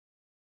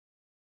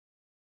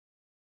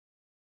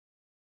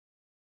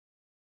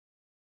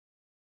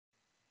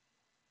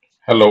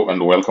Hello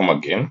and welcome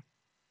again.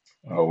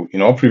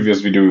 In our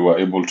previous video, we were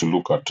able to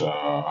look at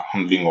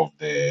handling of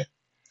the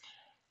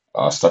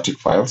static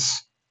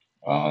files.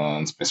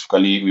 And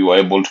specifically, we were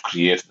able to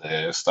create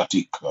the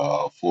static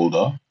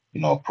folder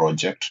in our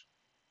project.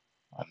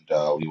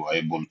 And we were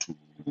able to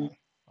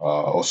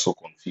also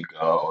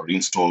configure or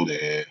install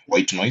the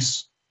white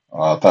noise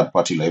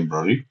third-party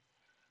library.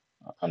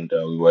 And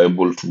we were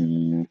able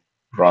to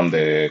run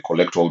the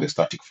collect all the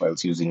static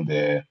files using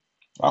the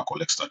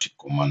collect static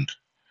command.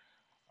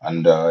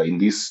 And in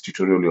this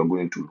tutorial, we are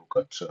going to look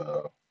at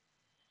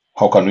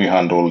how can we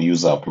handle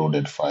user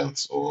uploaded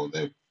files or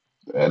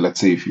let's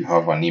say if you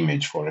have an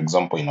image, for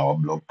example, in our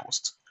blog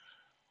post.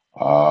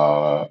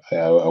 I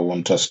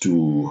want us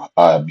to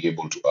be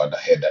able to add a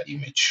header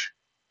image.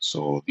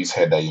 So this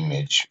header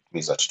image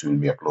means that it will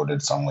be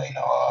uploaded somewhere in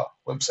our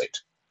website.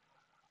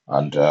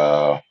 And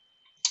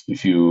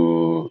if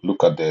you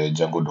look at the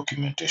Django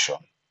documentation,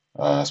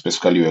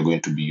 specifically we are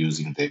going to be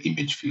using the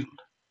image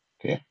field.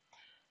 Okay,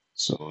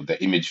 so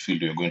the image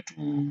field we're going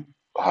to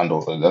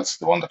handle, that's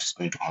the one that is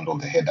going to handle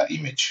the header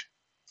image.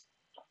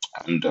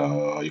 And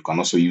you can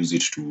also use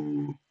it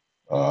to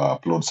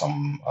upload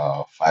some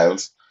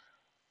files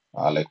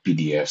like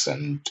PDFs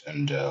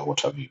and what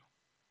have you.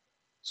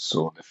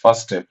 So the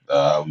first step,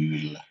 we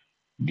will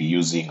be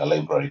using a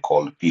library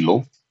called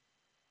Pillow,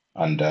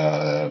 and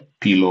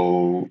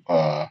Pillow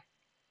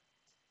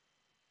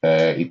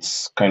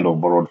it's kind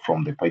of borrowed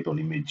from the Python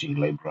imaging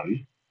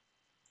library.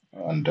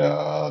 And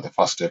the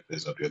first step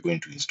is that we are going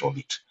to install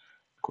it,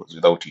 because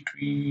without it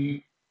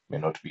we may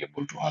not be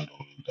able to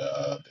handle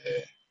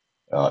the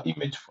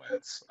image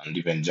files, and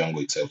even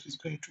Django itself is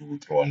going to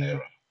throw an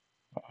error,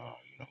 uh,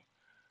 you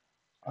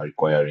know,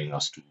 requiring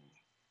us to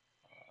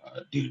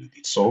deal with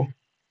it. So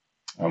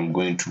I'm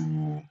going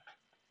to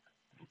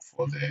look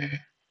for the,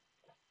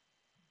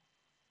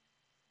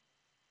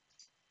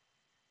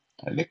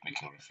 I like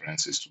making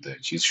references to the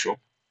cheese shop.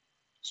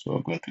 So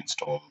I'm going to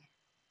install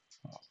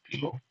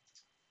Pillow,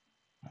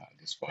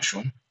 this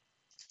version.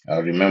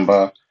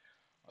 Remember,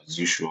 as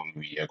usual,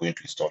 we are going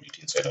to install it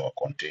inside our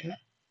container.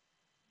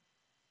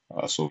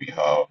 So we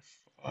have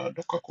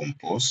Docker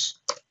Compose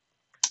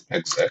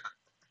exec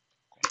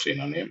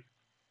container name.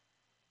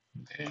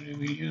 Then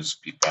we use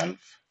pip-env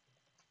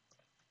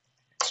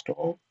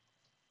install.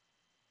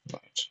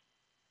 Right.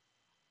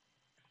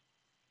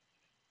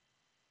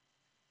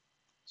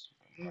 So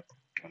I'm not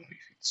don't know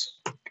if it's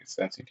okay,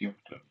 sensitive.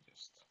 Let me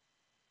just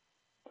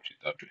put it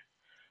that way.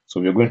 So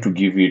we're going to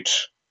give it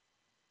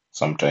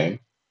some time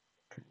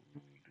to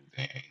do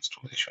the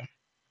installation.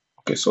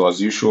 Okay, so as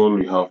usual,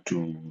 we have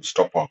to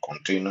stop our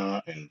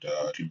container and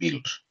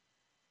rebuild.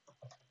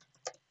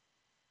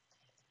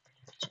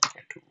 So we're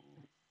going to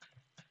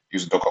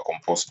use Docker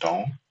Compose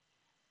down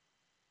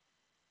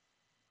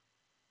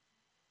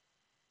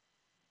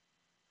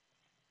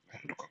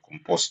and Docker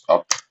Compose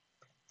up,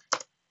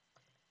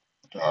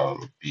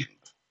 build.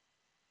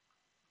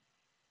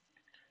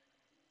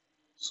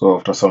 So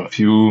after some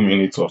few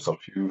minutes or some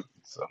few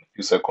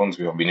seconds,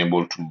 we have been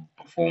able to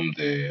perform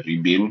the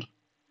rebuild.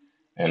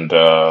 And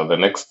the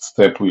next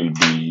step will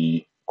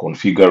be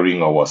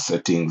configuring our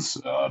settings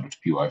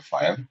 .py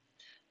file.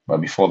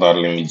 But before that,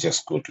 let me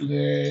just go to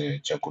the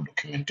Django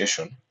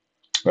documentation,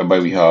 whereby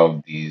we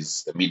have the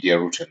media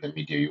root and the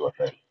media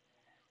URL.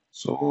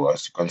 So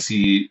as you can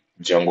see,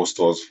 Django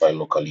stores file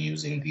locally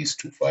using these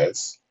two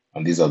files,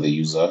 and these are the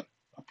user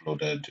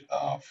uploaded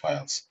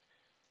files.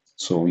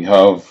 So we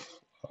have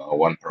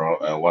one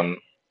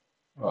parameter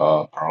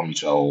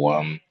or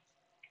one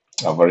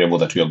variable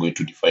that we are going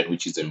to define,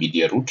 which is the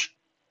media root.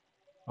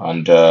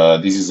 And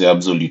this is the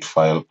absolute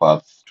file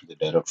path to the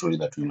directory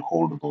that will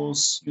hold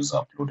those user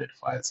uploaded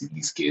files. In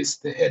this case,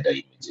 the header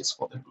images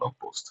for the blog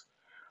post.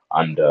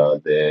 And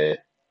the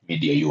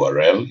media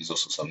URL is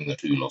also something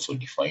that we will also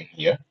define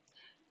here.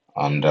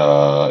 And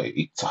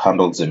it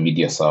handles the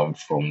media served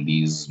from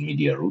these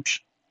media root.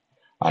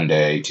 And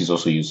it is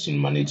also used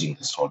in managing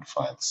the stored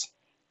files.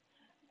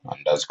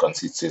 And as you can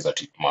see, it says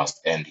that it must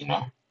end in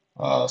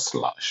a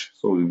slash.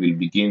 So we will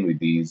begin with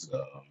these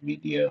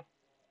media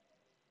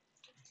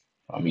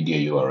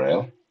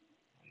URL.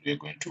 We're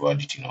going to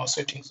add it in our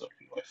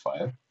settings.py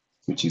file,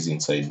 which is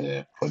inside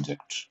the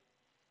project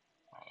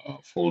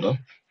folder.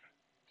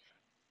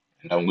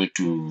 And I'm going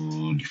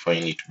to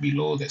define it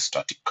below the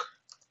static.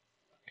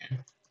 Okay.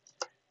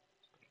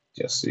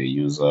 Just say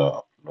user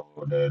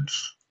uploaded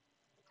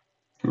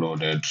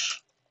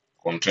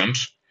content.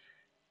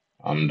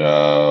 And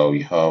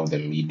we have the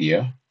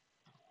media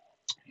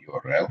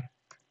URL,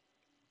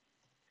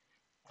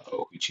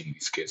 which in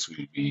this case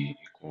will be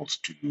equals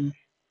to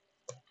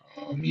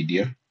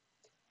media.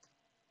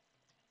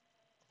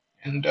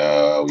 And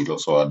we'll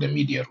also add the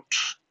media root.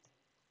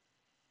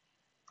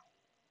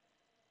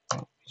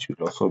 It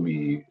should also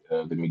be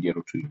the media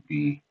root will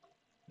be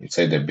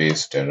inside the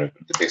base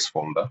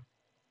folder.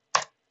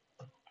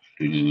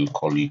 We'll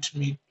call it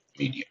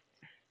media.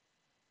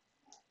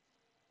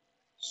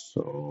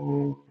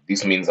 So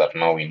this means that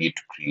now we need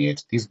to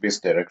create this base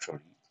directory.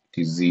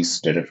 It is this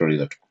directory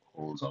that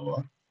holds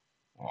our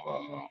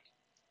uh,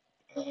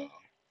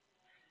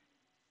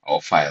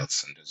 our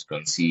files. And as you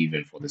can see,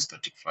 even for the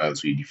static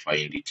files, we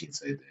defined it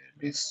inside the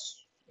base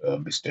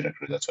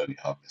directory. That's why we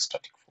have the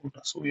static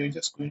folder. So we are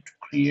just going to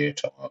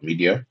create our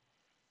media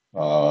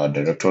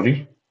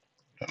directory.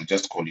 I'll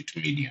just call it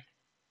media,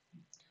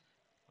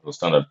 a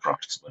standard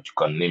practice, but you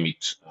can name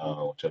it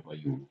whatever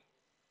you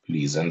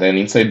please. And then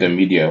inside the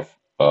media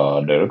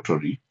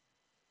directory,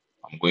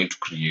 I'm going to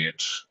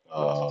create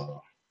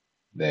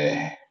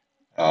the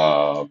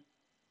uh,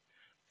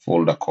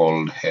 folder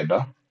called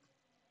header.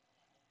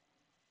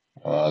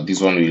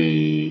 This one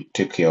will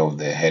take care of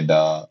the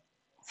header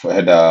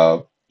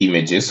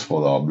images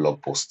for our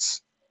blog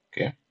posts.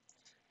 Okay,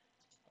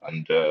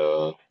 and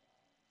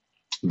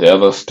the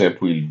other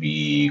step will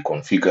be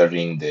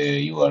configuring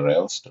the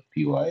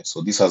urls.py.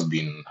 So this has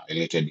been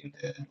highlighted in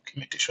the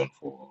documentation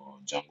for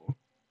Django.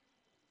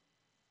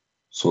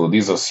 So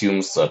this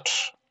assumes that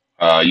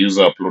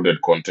user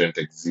uploaded content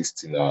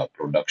exists in our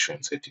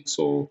production setting.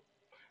 So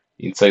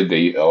inside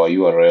our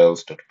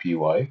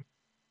urls.py,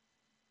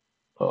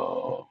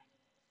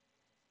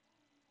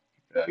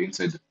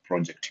 inside the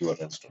project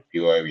urls.py,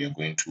 we are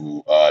going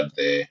to add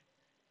the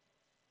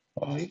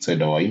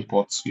inside our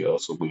imports. We are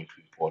also going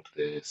to import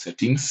the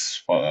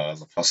settings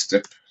as a first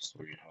step. So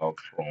we have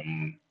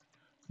from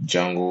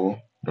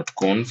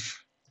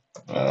Django.conf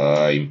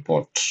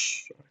import,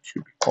 it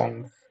should be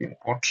conf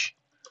import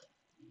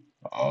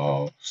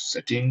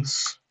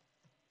settings,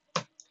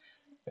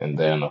 and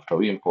then after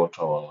we import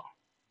our,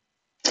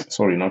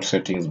 sorry, not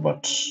settings,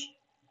 but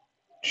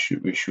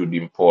we should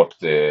import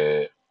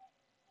the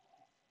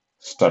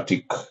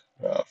static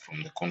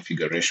from the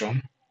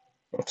configuration.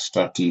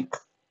 Static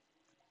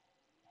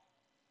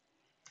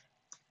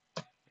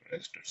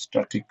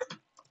static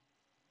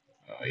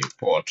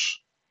import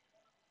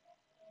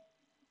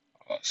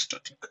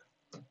static,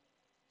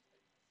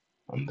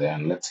 and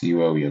then let's see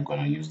where we are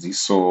going to use this.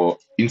 So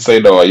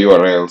inside our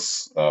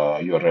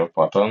URL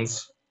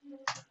patterns,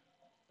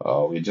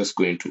 we're just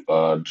going to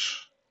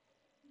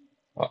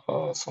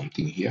add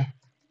something here,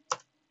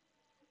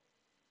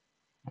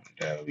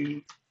 and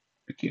we'll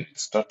begin with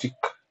static,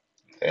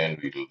 then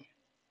we'll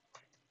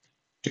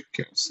take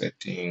care of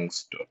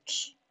settings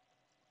dot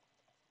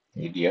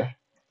media.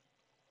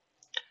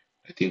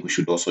 I think we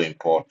should also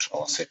import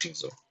our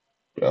settings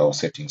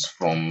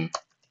from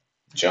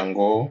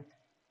Django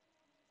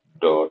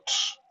dot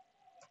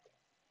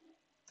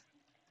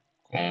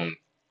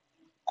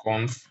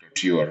conf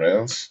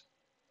urls.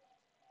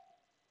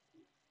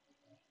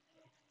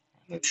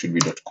 It should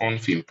be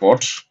 .conf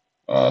import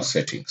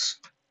settings.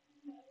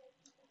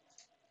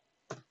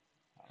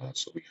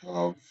 So we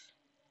have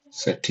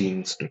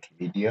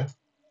settings.media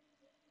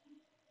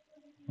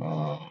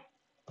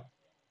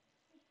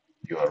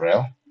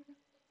URL,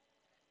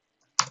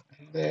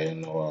 and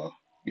then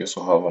we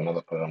also have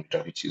another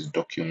parameter which is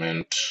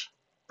document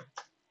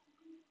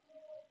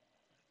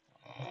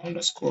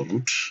underscore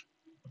root.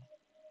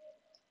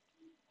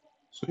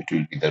 So it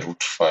will be the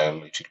root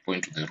file. It will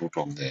point to the root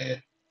of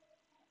the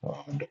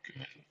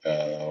document,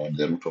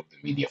 the root of the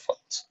media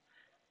files.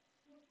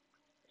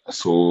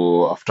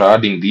 So after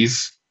adding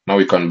this, now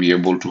we can be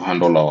able to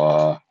handle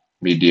our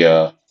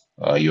media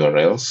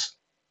URLs.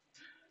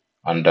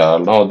 And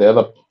now the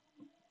other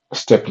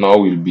step now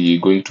will be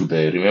going to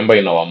the, remember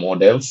in our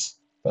models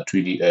that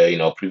we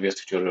in our previous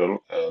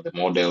tutorial, the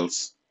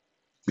models,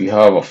 we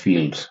have a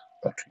field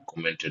that we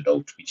commented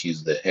out, which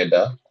is the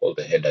header, called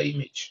the header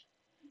image,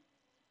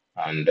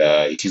 and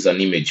it is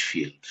an image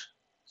field.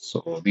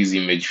 So this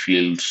image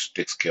field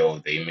takes care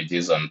of the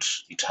images, and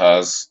it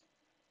has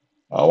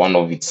one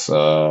of its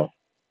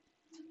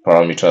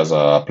parameters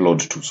are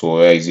upload to. So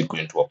where is it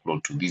going to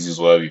upload to? This is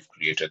where we've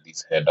created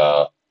this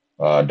header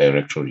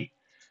directory.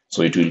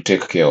 So it will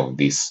take care of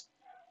this.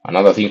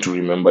 Another thing to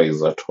remember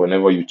is that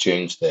whenever you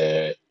change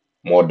the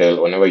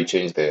model, you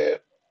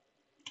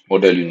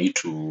need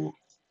to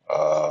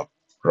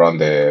run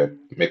the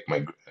make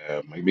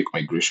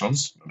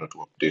migrations in order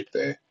to update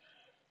the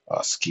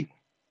schema.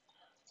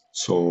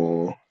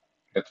 So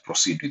let's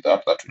proceed with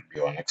that. That will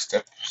be our next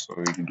step. So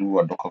we'll do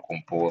a docker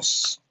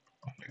compose,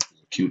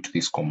 execute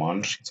this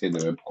command inside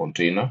the web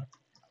container.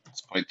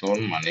 It's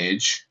python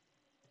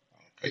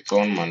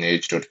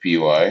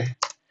manage.py,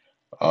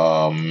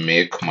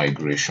 make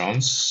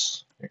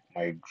migrations.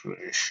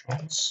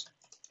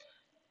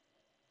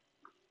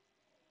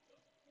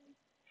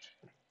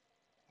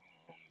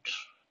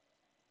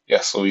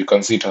 Yeah, so you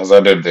can see it has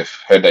added the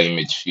header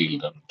image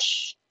field,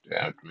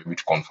 and maybe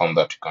to confirm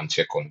that, you can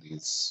check on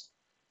this.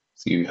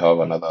 See, we have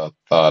another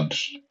third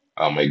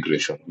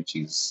migration, which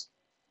is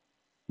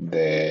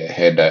the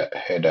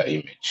header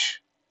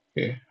image.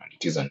 Okay, and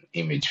it is an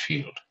image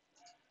field.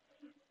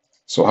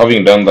 So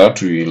having done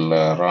that, we will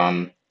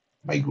run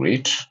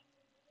migrate,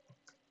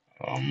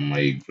 and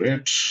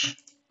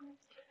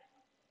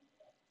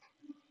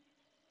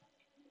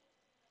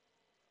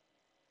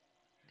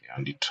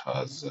it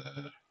has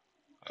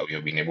we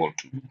have been able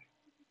to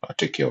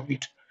take care of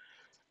it.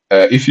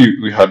 If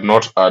we had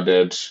not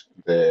added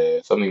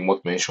the something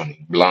worth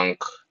mentioning,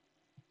 blank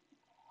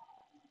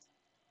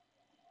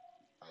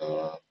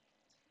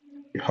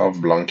we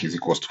have blank is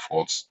equals to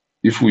false.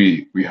 If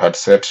we had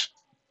set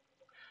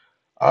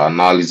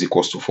null is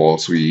equals to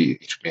false,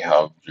 it may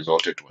have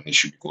resulted to an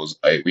issue because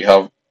we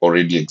have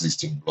already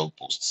existing blog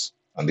posts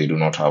and they do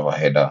not have a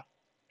header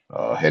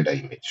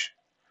image.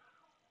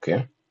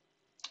 Okay,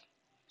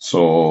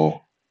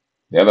 so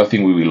the other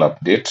thing we will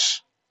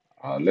update.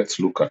 Let's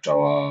look at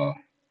our. I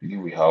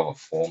believe we have a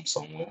form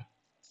somewhere.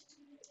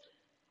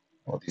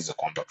 Oh, this is a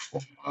contact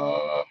form.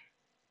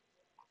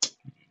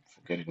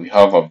 Forget it. We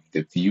have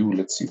the view.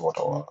 Let's see what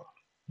our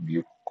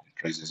view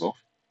comprises of.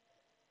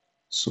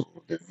 So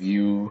the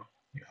view,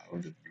 you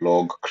have the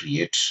blog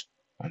create,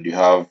 and you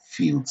have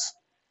fields.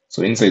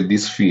 So inside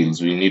these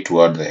fields, we need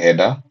to add the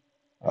header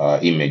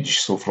image.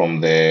 So from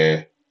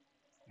the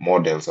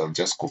models, I'll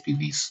just copy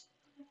this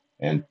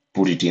and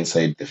put it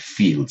inside the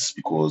fields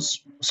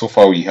because so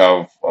far we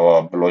have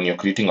when you're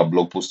creating a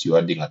blog post, you're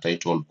adding a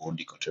title,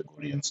 body,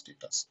 category, and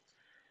status.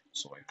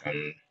 So I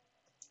can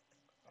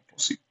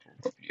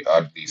probably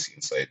add this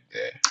inside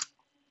the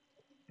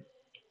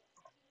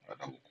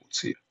double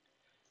quotes here.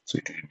 So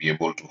it will be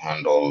able to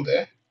handle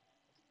the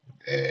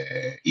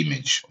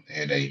image, the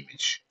header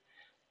image.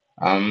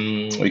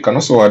 We can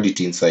also add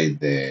it inside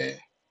the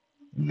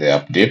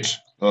update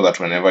so that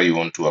whenever you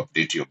want to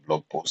update your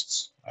blog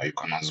posts, you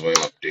can as well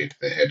update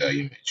the header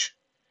image.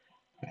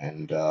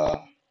 And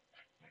not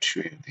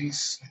sure if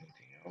there's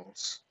anything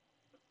else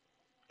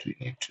we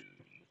need to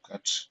look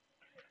at.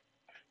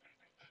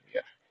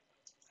 Yeah.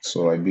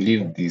 So I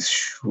believe this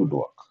should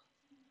work.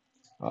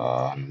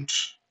 And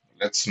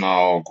let's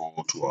now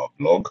go to our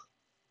blog,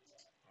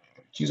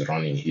 which is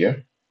running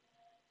here.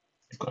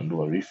 You can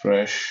do a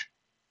refresh.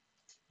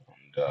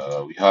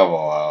 And we have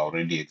our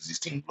already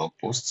existing blog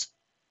posts.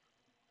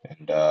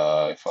 And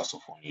I first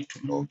of all need to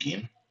log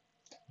in.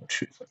 Not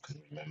sure if I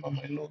can remember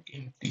my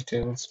login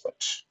details,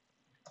 but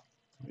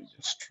let me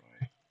just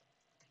try.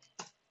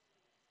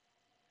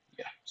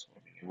 Yeah, so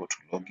I've been able to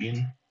log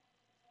in.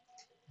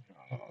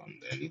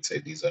 And then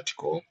inside this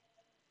article,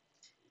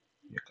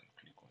 you can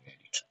click on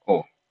edit.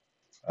 Oh,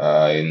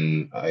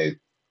 and I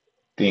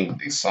think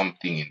there's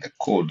something in the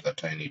code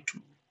that I need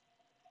to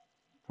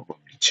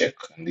probably check,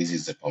 and this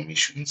is the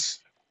permissions.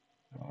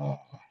 Log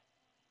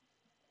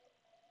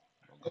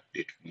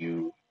update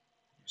view,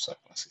 user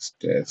passes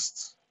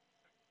test.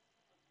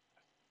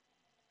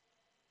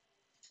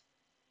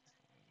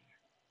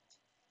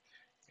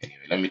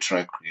 Anyway, let me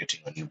try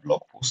creating a new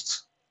blog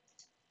post.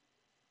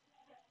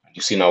 And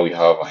you see now we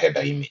have a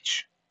header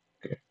image.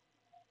 Okay,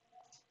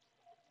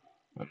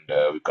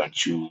 and we can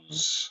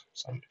choose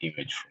some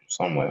image from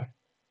somewhere.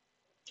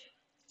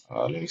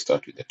 Let me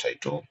start with the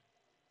title.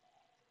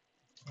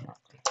 I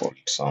can call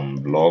it some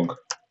blog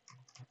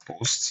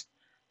posts.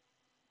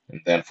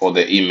 And then for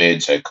the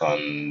image, I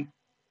can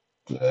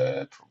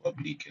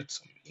probably get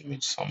some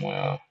image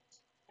somewhere.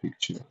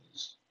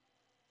 Pictures.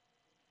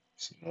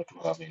 Seem not to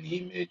have any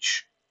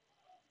image.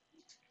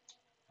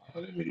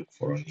 Let me look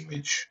for an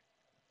image.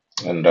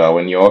 And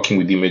when you're working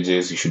with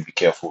images, you should be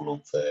careful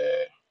of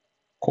the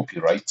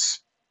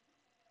copyrights.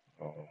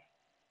 Uh,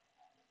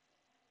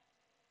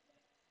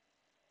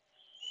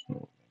 so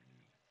let me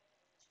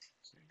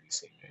save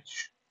this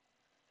image.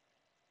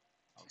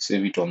 I'll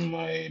save it on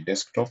my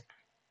desktop.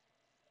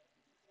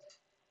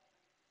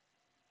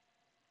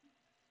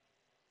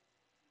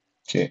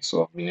 Okay,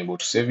 so I've been able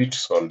to save it.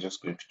 So I'm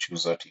just going to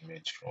choose that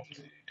image from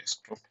the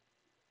desktop.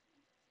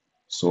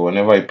 So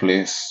whenever I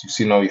place, you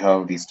see now we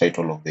have this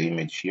title of the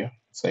image here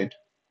inside,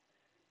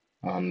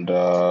 and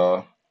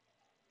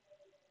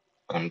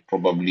can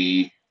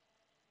probably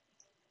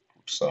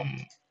put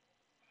some.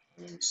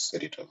 Let me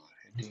set it as a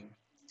heading.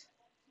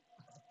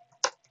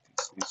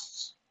 This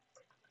is,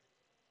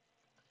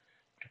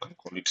 I can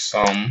call it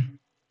some.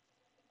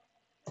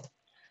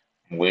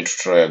 I'm going to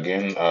try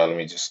again. Let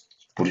me just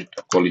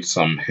call it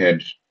some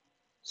head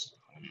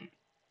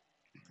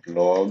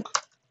blog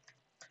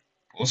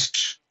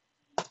post.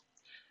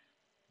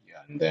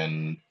 Yeah, and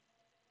then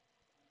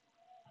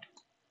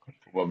I can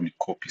probably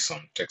copy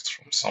some text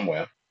from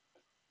somewhere.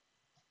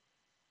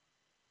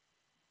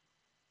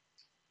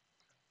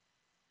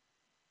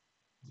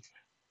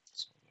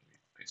 So let me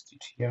paste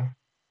it here.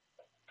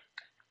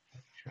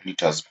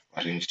 It has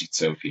arranged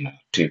itself in a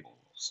table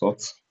of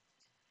sorts.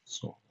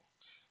 So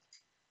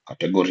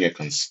category, I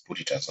can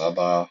put it as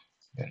other,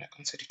 then I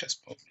can set it as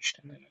published,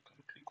 and then I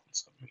can click on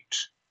submit.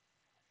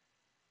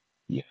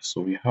 Yeah,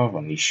 so we have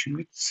an issue.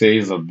 It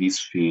says that this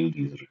field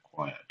is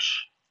required.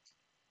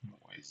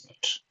 Why is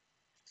that?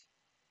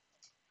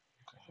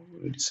 I have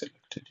already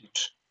selected it.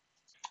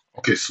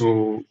 Okay,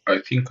 so I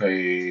think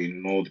I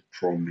know the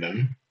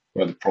problem,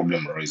 where the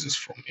problem arises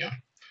from here.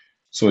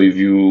 So if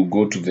you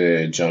go to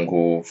the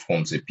Django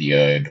Forms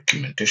API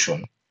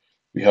documentation,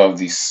 we have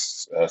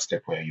this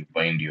step where you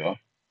bind your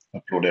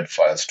uploaded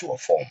files to a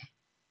form.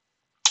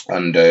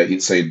 And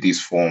inside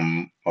this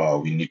form,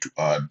 we need to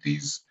add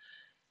these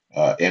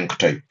enc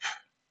type,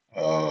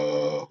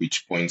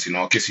 which points, in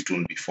our case, it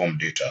won't be form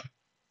data,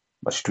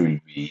 but it will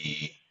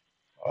be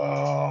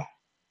uh,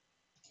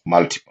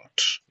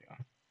 multi-part. Yeah,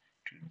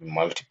 it will be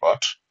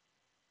multi-part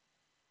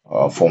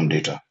form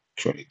data.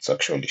 Actually, it's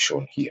actually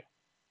shown here.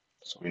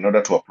 So in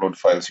order to upload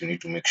files, you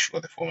need to make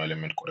sure the form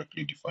element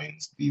correctly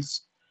defines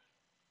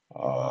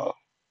uh,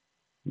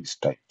 this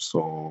type.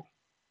 So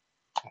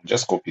I'll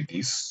just copy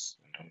this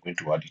and I'm going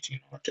to add it in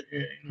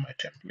my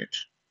template.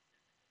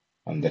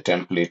 And the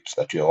template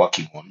that we are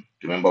working on,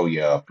 remember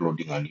we are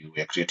creating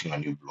a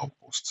new blog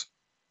post.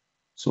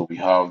 So we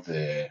have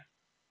the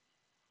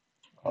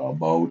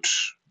about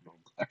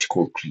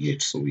article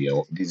create. So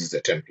this is the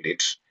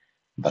template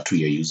that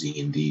we are using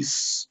in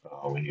this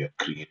when you are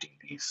creating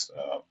this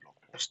blog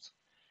post.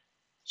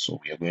 So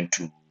we are going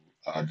to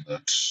add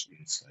that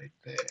inside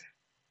the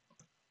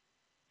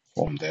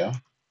form there.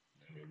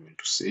 Then we're going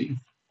to save.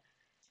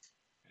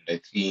 And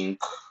I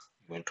think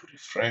I'm going to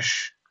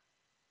refresh.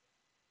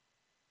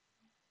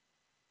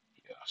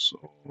 Yeah,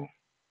 so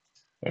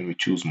when we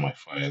choose my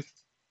file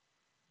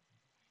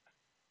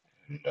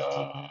and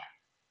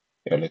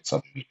yeah, let's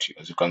submit.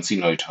 As you can see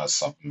now, it has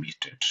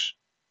submitted.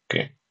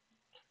 Okay,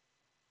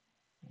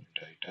 and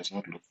it does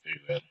not look very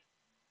well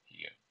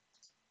here.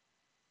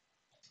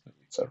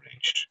 It's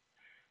arranged.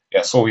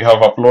 Yeah, so we have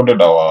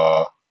uploaded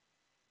our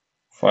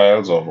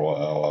files or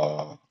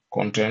our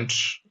content.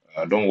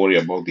 Don't worry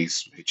about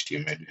this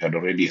HTML. We had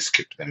already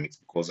escaped them. It's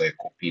because I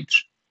copied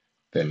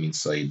them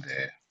inside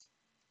the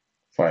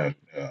file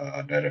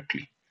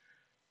directly.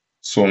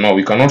 So now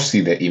we cannot see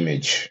the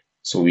image.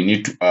 So we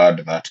need to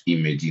add that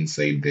image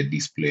inside the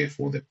display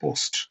for the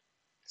post.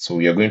 So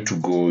we are going to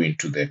go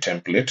into the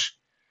template.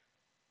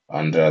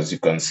 And as you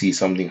can see,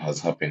 something has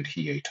happened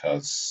here. It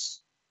has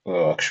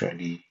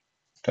actually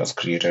it has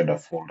created a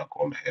folder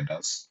called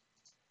headers.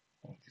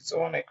 This is the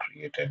one I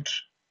created.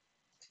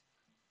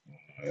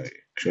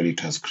 Actually, it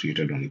has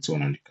created on its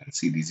own, and you can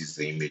see this is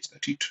the image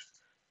that it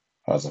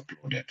has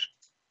uploaded.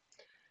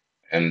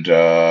 And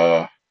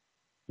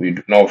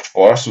now,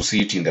 for us to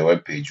see it in the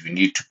web page, we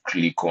need to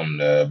click on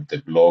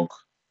the blog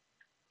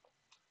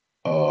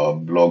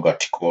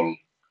article,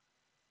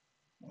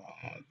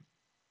 uh,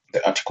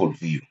 the article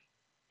view.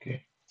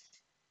 Okay,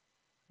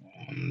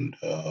 and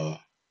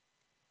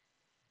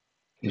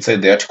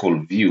inside the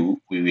article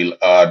view, we will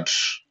add.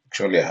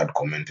 Actually, I had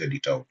commented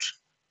it out.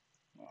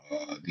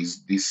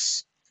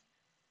 This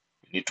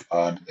we need to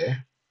add the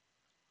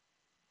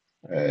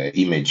an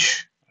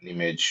image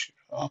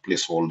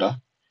placeholder,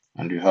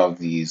 and we have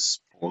this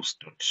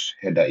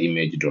post.header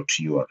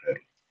image.url.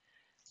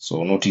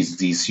 So notice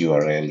this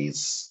URL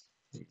is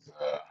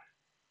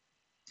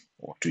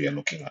what we are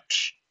looking at.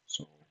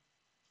 So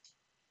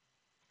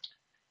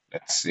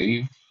let's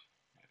save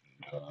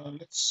and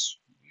let's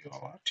view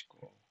our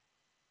article.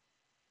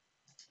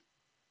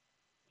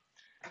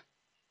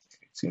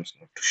 It seems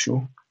not to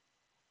show.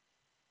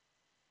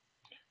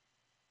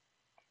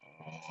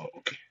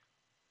 Okay.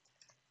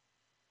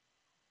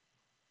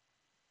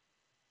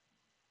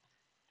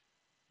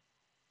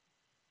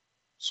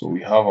 So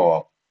we have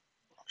our,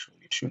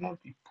 actually it should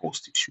not be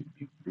post, it should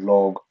be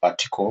blog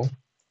article.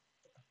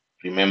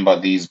 Remember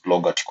this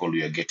blog article,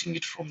 we are getting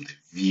it from the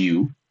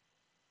view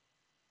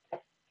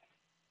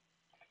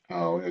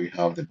where we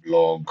have the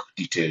blog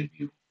detail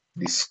view.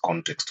 This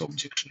context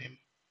object name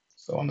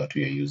is the one that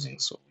we are using,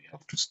 so we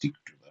have to stick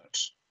to that.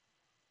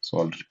 So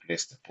I'll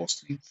replace the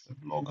post with the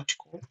blog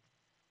article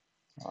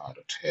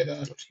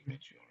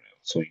 .header.image URL.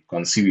 So you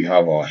can see we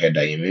have our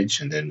header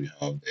image and then we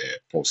have the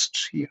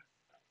post here.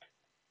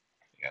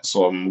 Yeah,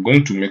 so I'm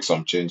going to make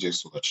some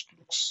changes so that it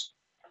looks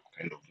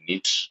kind of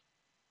neat.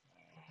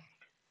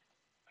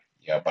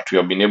 Yeah, but we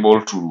have been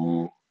able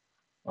to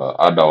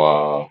add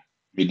our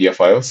media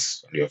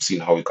files, and you have seen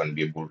how we can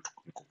be able to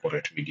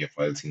incorporate media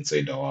files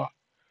inside our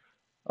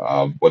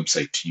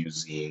website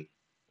using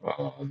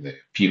the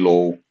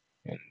pillow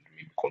and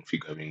maybe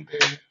configuring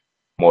the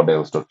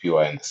models.py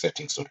and the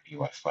settings.py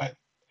file.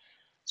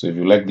 So if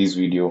you like this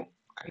video,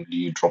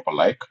 kindly drop a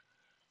like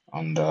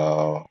and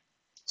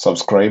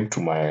subscribe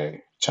to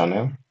my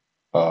channel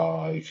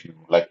if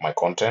you like my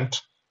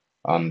content,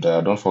 and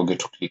don't forget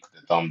to click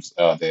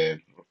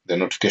the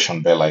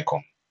notification bell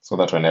icon so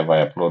that whenever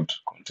I upload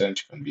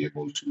content, you can be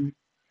able to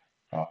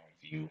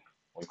view,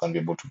 or you can be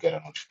able to get a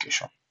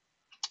notification.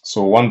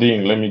 So one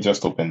thing, let me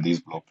just open this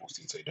blog post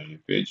inside a new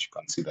page. You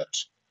can see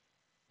that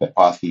the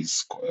path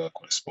is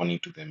corresponding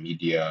to the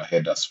media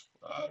headers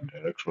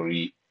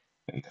directory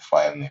and the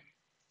file name.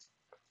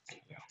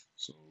 Yeah.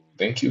 So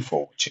thank you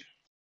for watching.